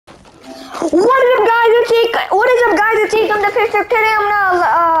What is up guys, it's Ethan the Fisher. Today I'm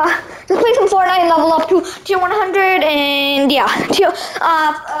gonna just play some Fortnite and level up to tier 100 and yeah,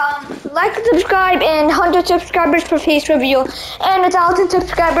 like and subscribe and 100 subscribers for face review and 1,000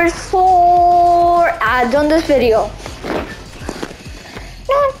 subscribers for ads on this video.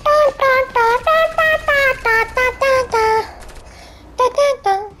 I'm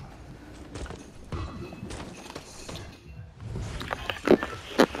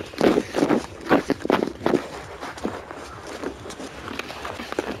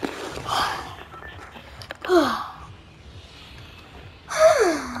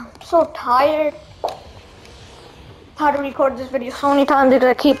so tired. How to record this video so many times that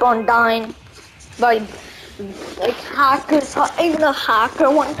I keep on dying by like hackers, even a hacker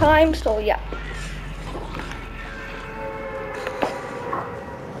one time, so yeah.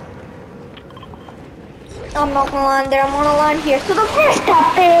 I'm not gonna land there, I'm gonna land here. So the first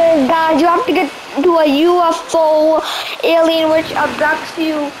step is, guys, you have to get to a UFO alien which abducts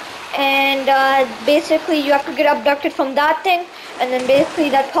you, and basically you have to get abducted from that thing, and then basically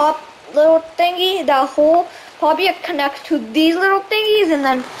that top little thingy, that hole, probably connects to these little thingies, and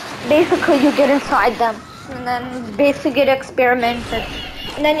then basically you get inside them, and then basically get experimented.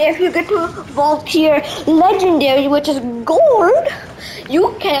 And then if you get to Volunteer Legendary, which is gold,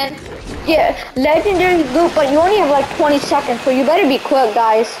 you can get Legendary loot, but you only have like 20 seconds, so you better be quick,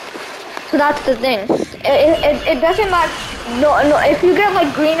 guys. So that's the thing. It doesn't matter. No, if you get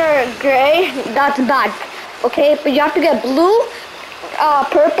like green or gray, that's bad. Okay, but you have to get blue,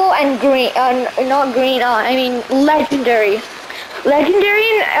 purple, and green. Not green. I mean legendary.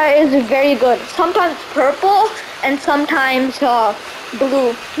 Legendary is very good. Sometimes purple and sometimes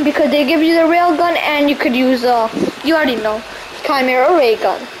blue, because they give you the railgun and you could use you already know, Chimera ray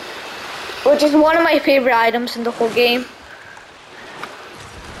gun, which is one of my favorite items in the whole game.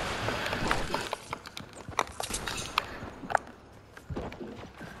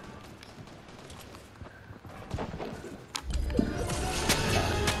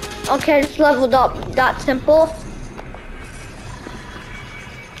 Okay, I just leveled up. That simple.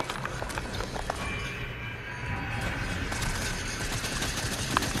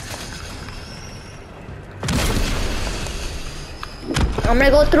 I'm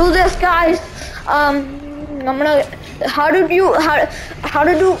gonna go through this, guys. How to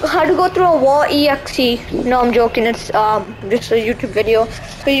go through a wall EXE. No, I'm joking. It's just a YouTube video.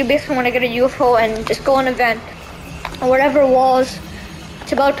 So you basically want to get a UFO and just go on an event or whatever walls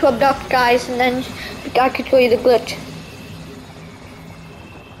it's about to abduct, guys, and then I can show you the glitch.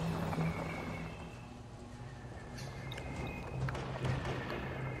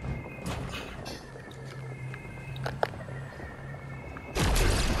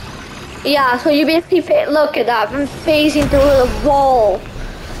 Yeah, so you basically look at that. I'm phasing through the wall.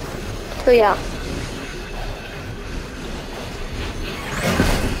 So yeah.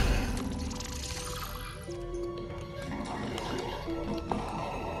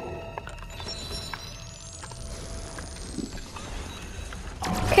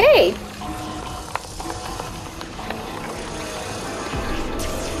 Okay.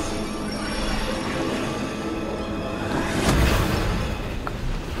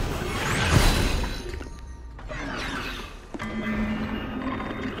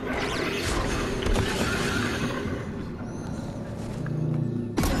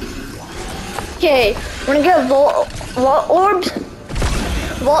 Okay, we're gonna get vault orbs,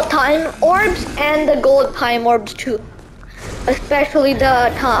 vault time orbs, and the gold time orbs too. Especially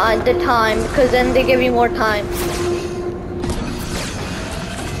the time, because then they give you more time.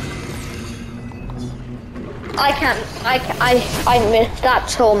 I missed that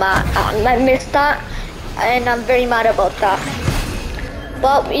so mad. I missed that, and I'm very mad about that.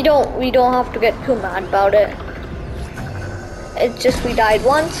 But we don't have to get too mad about it. It's just we died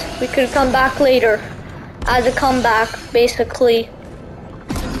once. We could come back later as a comeback, basically.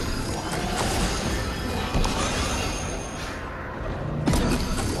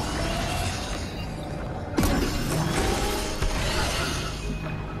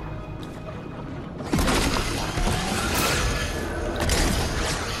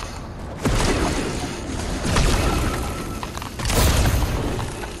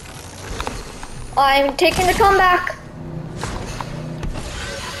 I'm taking the comeback.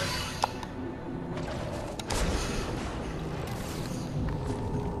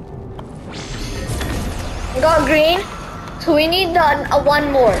 Got green, so we need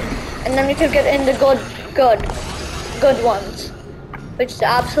one more, and then we could get in the good ones, which is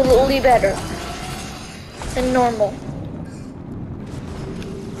absolutely better than normal.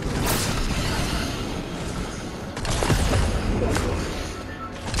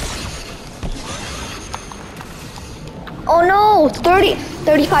 Oh no,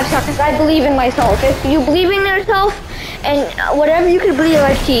 35 seconds. I believe in myself. If you believe in yourself and whatever you can believe,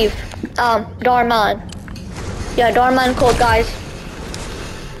 achieve. Darman. Yeah, Darman code, guys.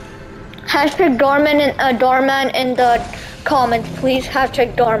 Hashtag Darman in the comments, please.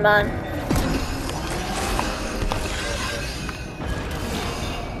 Hashtag Darman.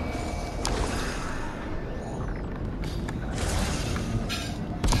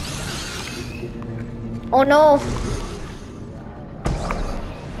 Oh no.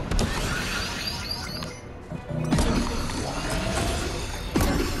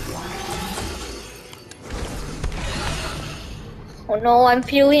 Oh no, I'm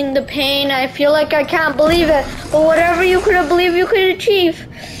feeling the pain. I feel like I can't believe it. But whatever you could have believed, you could achieve.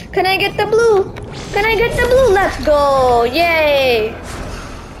 Can I get the blue? Can I get the blue? Let's go. Yay.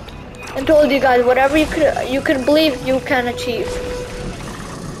 I told you guys, whatever you could believe, you can achieve.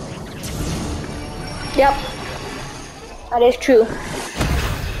 Yep. That is true.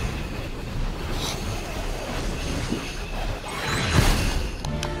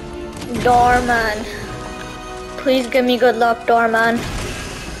 Doorman. Please give me good luck, Doorman.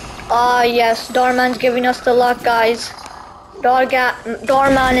 Ah, yes, Doorman's giving us the luck, guys.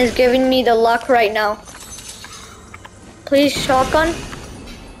 Doorman is giving me the luck right now. Please, shotgun.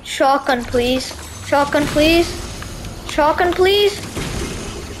 Shotgun, please. Shotgun, please. Shotgun, please.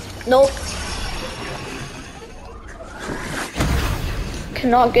 Nope.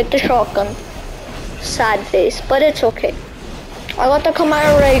 Cannot get the shotgun. Sad face, but it's okay. I got the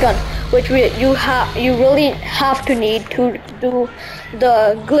Camaro ray gun, which you really have to need to do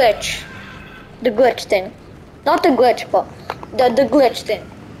the glitch thing. Not the glitch, but the glitch thing.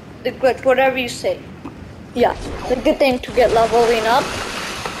 The glitch, whatever you say. Yeah, the good thing to get leveling up.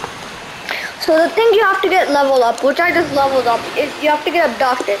 So the thing you have to get level up, which I just leveled up, is you have to get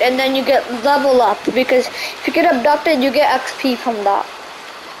abducted, and then you get level up, because if you get abducted, you get XP from that.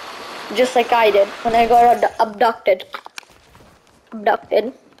 Just like I did when I got abducted.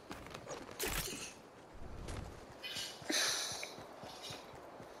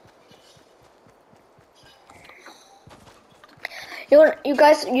 You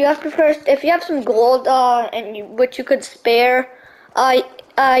guys, you have to first, if you have some gold, which you could spare,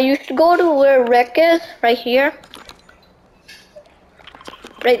 you should go to where Rick is, right here.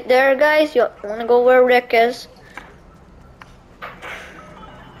 Right there, guys. You wanna go where Rick is.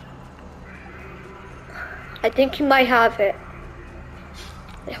 I think he might have it.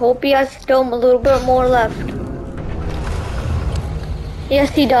 I hope he has still a little bit more left.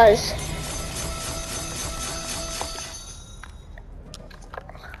 Yes, he does.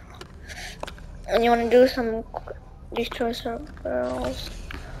 And you want to do some, destroy some barrels.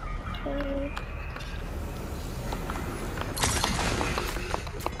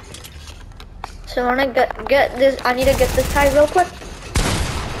 So I want to get this, I need to get this guy real quick.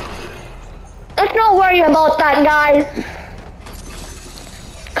 Let's not worry about that, guys.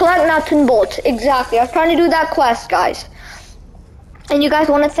 Collect nuts and bolts, exactly. I was trying to do that quest, guys. And you guys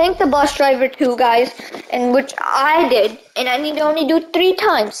want to thank the bus driver too, guys, and which I did, and I need to only do 3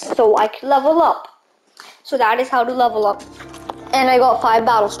 times so I can level up. So that is how to level up. And I got 5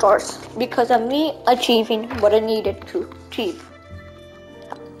 battle stars because of me achieving what I needed to achieve.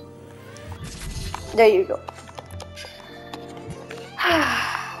 There you go.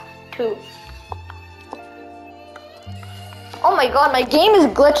 2. Oh my god, my game is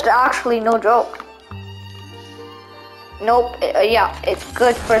glitched actually, no joke. Nope, yeah, it's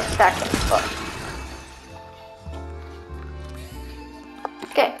good for a second, but...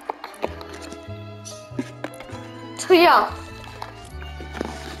 Okay. So yeah.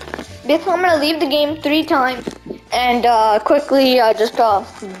 Basically, I'm gonna leave the game 3 times and quickly just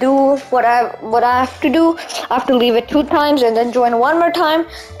do what I have to do. I have to leave it 2 times and then join 1 more time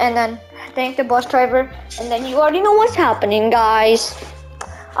and then thank the bus driver, and then you already know what's happening, guys.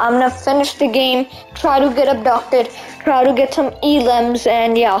 I'm gonna finish the game, try to get abducted, try to get some elims,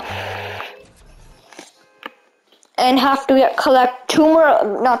 and yeah. And have to collect 2 more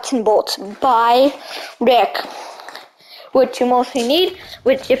nuts and bolts by Rick, which you mostly need,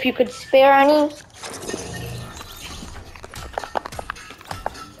 which if you could spare any.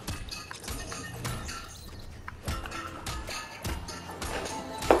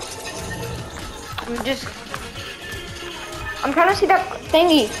 I'm trying to see that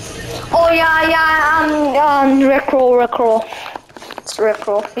thingy. Oh yeah, Rickroll. It's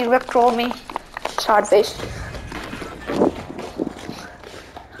Rickroll. He Rickrolled me. Sad face.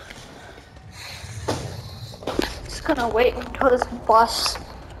 Just gonna wait until this bus.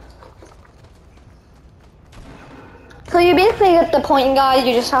 So you basically get the point, guys.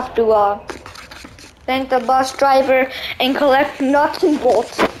 You just have to thank the bus driver, and collect nuts and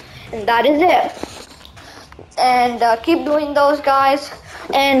bolts. And that is it. And keep doing those, guys.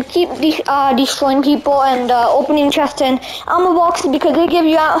 And keep destroying people and opening chests and ammo boxes, because they give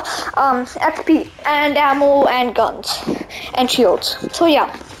you XP and ammo and guns and shields. So yeah,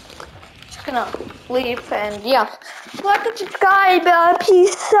 just gonna leave, and yeah, like and subscribe.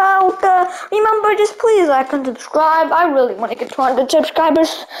 Peace out. Remember, just please like and subscribe. I really want to get 200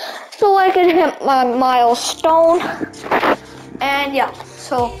 subscribers so I can hit my milestone. And yeah,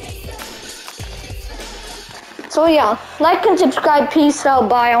 so yeah, like and subscribe. Peace out.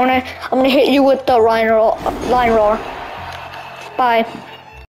 Bye. I'm gonna hit you with the line roar. Bye.